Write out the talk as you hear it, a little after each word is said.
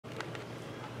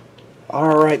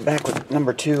Alright, back with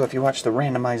number 2. If you watched the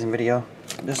randomizing video,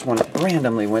 this one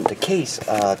randomly went to case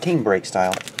team break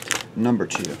style. Number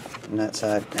 2. On that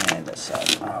side and this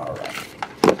side. Alright.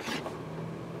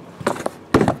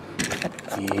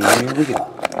 Here we go.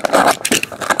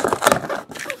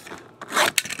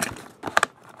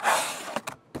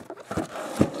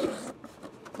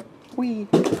 Whee!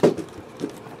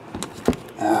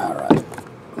 Alright.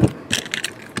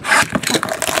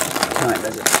 Alright,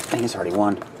 does it? I think it's already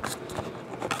won.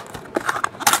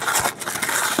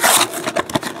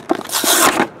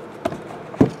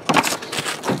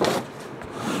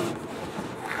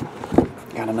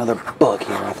 Got another book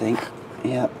here, I think.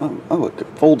 Yeah. Oh, it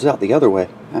folds out the other way.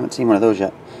 I haven't seen one of those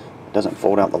yet. It doesn't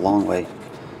fold out the long way,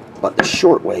 but the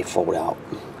short way fold out.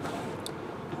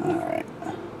 Alright.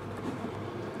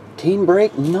 Team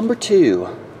break number 2.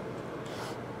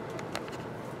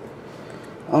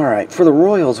 Alright, for the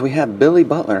Royals we have Billy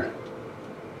Butler.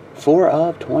 4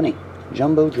 of 20.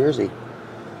 Jumbo jersey.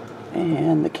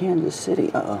 And the Kansas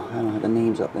City. Uh-oh, I don't have the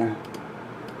names up there.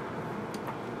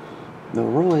 The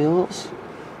Royals.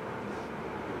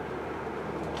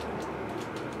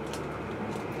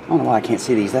 I don't know why I can't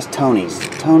see these. That's Tony's.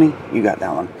 Tony, you got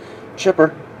that one.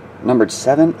 Chipper, numbered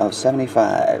 7 of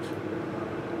 75.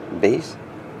 Base.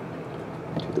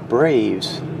 To the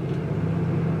Braves.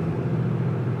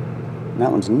 And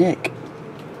that one's Nick.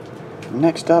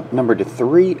 Next up, number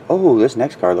 3. Oh, this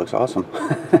next card looks awesome.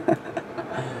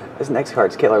 This next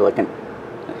card's killer looking.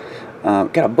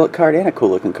 Got a book card and a cool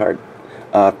looking card.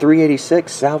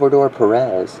 386, Salvador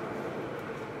Perez.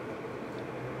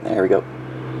 There we go.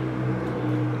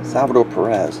 Salvador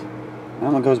Perez.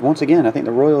 That one goes once again. I think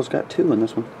the Royals got 2 in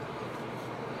this one.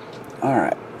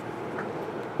 Alright.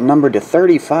 Number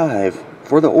 35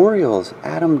 for the Orioles,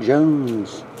 Adam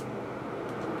Jones.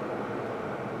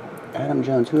 Adam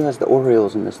Jones. Who has the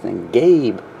Orioles in this thing?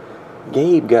 Gabe.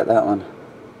 Gabe got that one.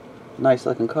 Nice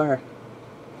looking card.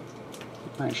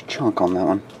 Nice chunk on that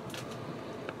one.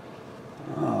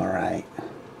 Alright.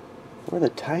 For the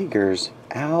Tigers,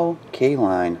 Al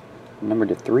Kaline. Number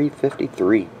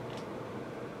 353.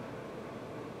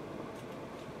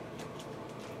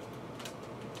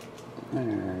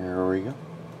 There we go.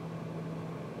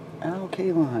 Al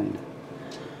Kaline.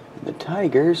 The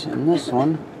Tigers in this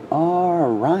one are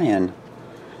Ryan.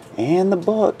 And the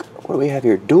book, what do we have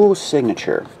here? Dual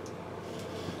signature.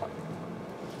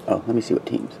 Oh, let me see what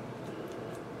teams.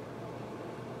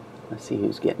 Let's see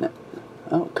who's getting it.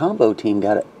 Oh, combo team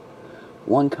got it.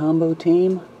 One combo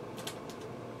team.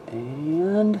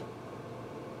 And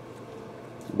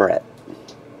Brett.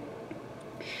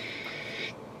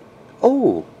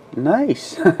 Oh,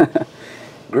 nice.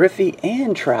 Griffey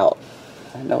and Trout.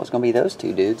 I didn't know it was going to be those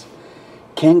two dudes.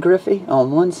 Ken Griffey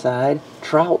on one side,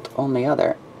 Trout on the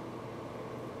other.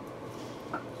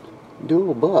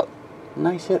 Dual book.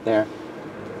 Nice hit there.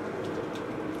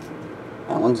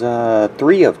 That one's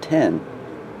 3 of 10.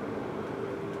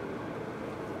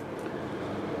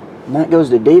 And that goes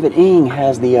to David Ing.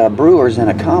 Has the Brewers in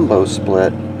a combo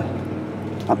split.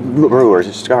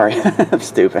 Brewers, sorry. I'm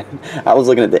stupid. I was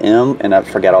looking at the M and I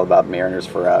forgot all about Mariners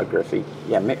for Griffey.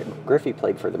 Yeah, Griffey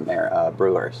played for the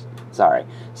Brewers. Sorry.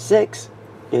 6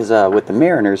 is with the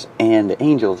Mariners and the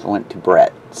Angels went to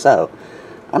Brett. So,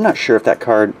 I'm not sure if that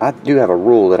card, I do have a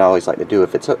rule that I always like to do.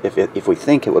 If we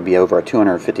think it would be over a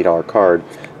 $250 card,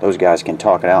 those guys can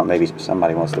talk it out. Maybe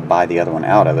somebody wants to buy the other one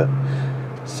out of it.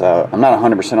 So I'm not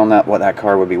 100% on that, what that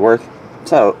card would be worth.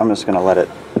 So I'm just going to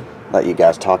let you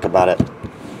guys talk about it.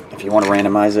 If you want to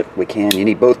randomize it, we can. You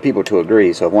need both people to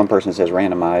agree. So if one person says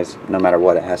randomize, no matter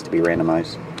what, it has to be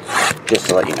randomized. Just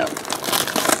to let you know.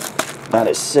 That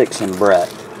is 6 in Brett.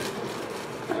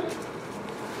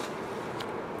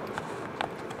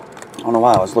 I don't know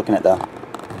why I was looking at the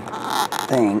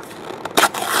thing.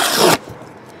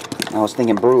 I was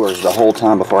thinking Brewers the whole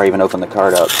time before I even opened the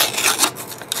card up.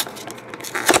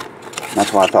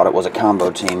 That's why I thought it was a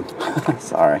combo team.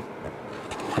 Sorry.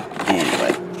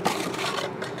 Anyway.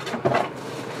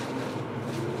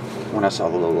 When I saw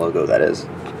the little logo, that is.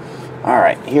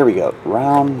 Alright, here we go.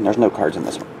 Round. There's no cards in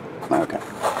this one. Okay.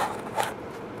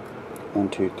 1,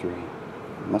 2, 3.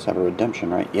 Must have a redemption,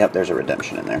 right? Yep, there's a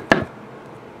redemption in there.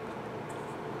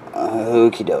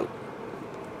 Okie doke.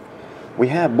 We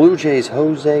have Blue Jays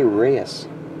Jose Reyes.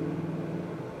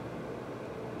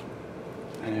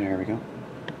 There we go.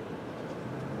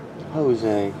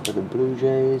 Jose for the Blue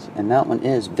Jays, and that one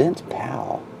is Vince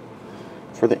Powell.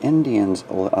 For the Indians,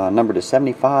 number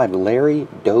 75, Larry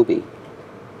Doby.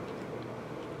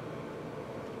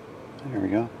 There we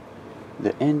go.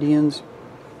 The Indians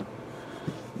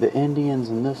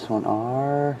in this one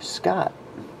are Scott.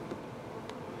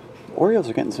 Orioles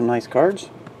are getting some nice cards.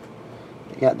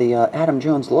 They got the Adam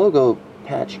Jones logo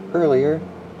patch earlier.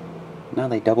 Now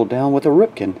they doubled down with a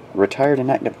Ripken, retired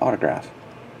inactive autograph.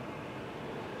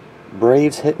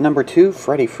 Braves hit number 2,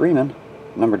 Freddie Freeman,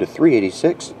 number to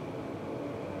 386.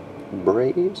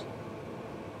 Braves.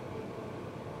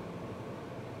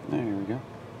 There we go.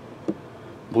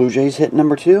 Blue Jays hit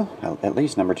number 2, at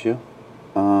least number 2.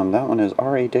 That one is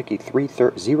R.A. Dickey 003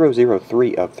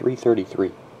 of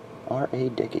 333. R.A.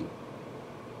 Dickey.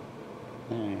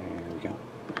 There we go.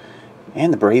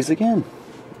 And the Braves again.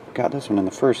 Got this one in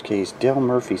the first case. Dale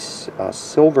Murphy's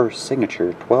silver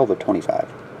signature, 12 of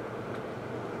 25.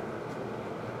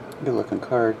 Good looking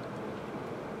card.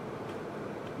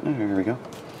 There we go.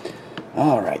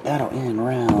 Alright, that'll end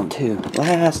round 2.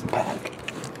 Last pack.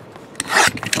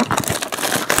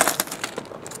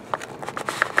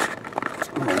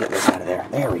 I'm going to get this out of there.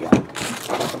 There we go.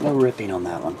 No ripping on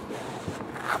that one.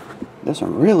 This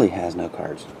one really has no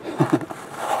cards.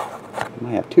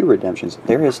 Might have 2 redemptions.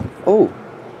 There is... Oh!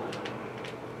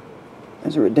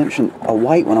 There's a redemption. A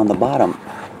white one on the bottom.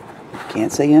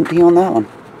 Can't say empty on that one.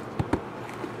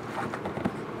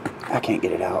 I can't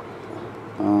get it out.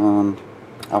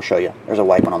 I'll show you. There's a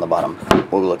white one on the bottom.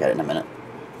 We'll look at it in a minute.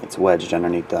 It's wedged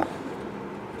underneath the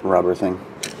rubber thing.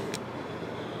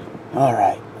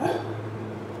 Alright.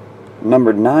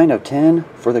 Numbered 9 of 10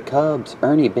 for the Cubs.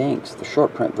 Ernie Banks, the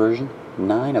short print version.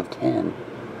 9 of 10.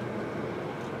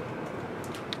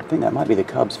 I think that might be the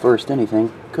Cubs' first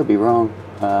anything. Could be wrong.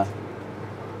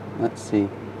 Let's see.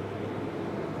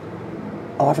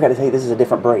 Oh, I forgot to tell you, this is a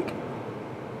different break.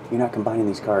 You're not combining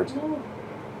these cards. No.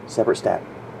 Separate stack.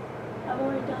 I've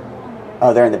already done one.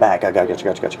 Oh, they're in the back. I gotcha. I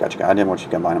didn't want you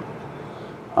to combine them.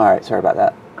 Alright, sorry about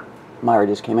that. Myra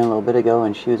just came in a little bit ago,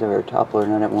 and she was over at Toppler,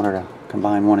 and I didn't want her to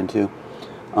combine 1 and 2.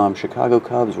 Chicago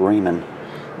Cubs, Raymond.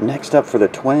 Next up for the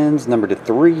Twins, number to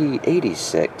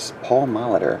 386, Paul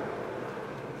Molitor.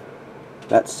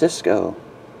 That's Cisco.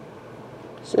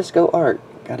 Cisco Art.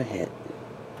 Got a hit.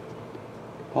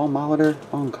 Paul Molitor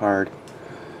on card.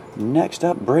 Next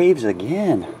up, Braves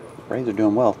again. Braves are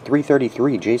doing well.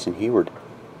 333, Jason Hayward.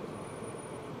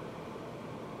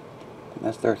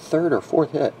 That's their 3rd or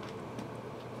 4th hit.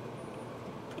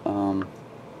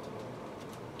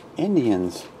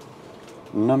 Indians,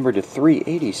 number to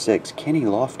 386, Kenny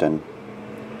Lofton.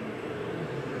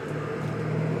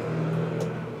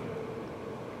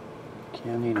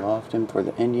 Kenny Lofton for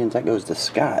the Indians. That goes to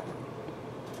Scott.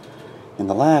 And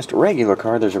the last regular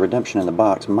card, there's a redemption in the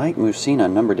box. Mike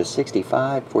Mussina, number to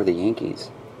 65 for the Yankees.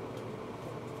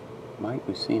 Mike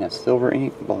Mussina, silver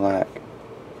ink, black.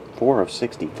 4 of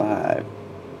 65.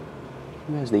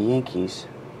 There's the Yankees.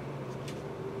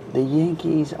 The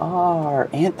Yankees are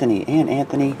Anthony. And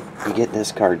Anthony, you get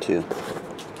this card too.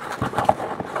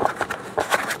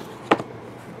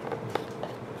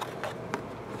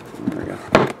 There we go.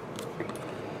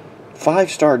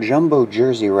 5-star jumbo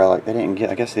jersey relic. They didn't get.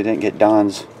 I guess they didn't get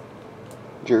Don's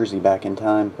jersey back in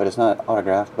time, but it's not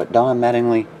autographed. But Don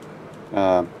Mattingly,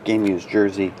 game used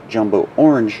jersey, jumbo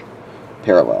orange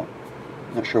parallel.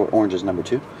 Not sure what orange is number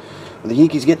 2. But the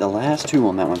Yankees get the last 2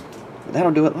 on that one. But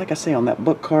that'll do it. Like I say, on that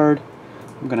book card,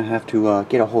 I'm gonna have to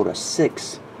get a hold of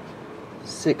 6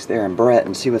 there and Brett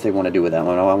and see what they want to do with that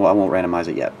one. I won't randomize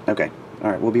it yet. Okay. All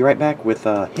right. We'll be right back with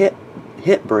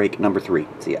hit break number 3.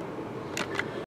 See ya.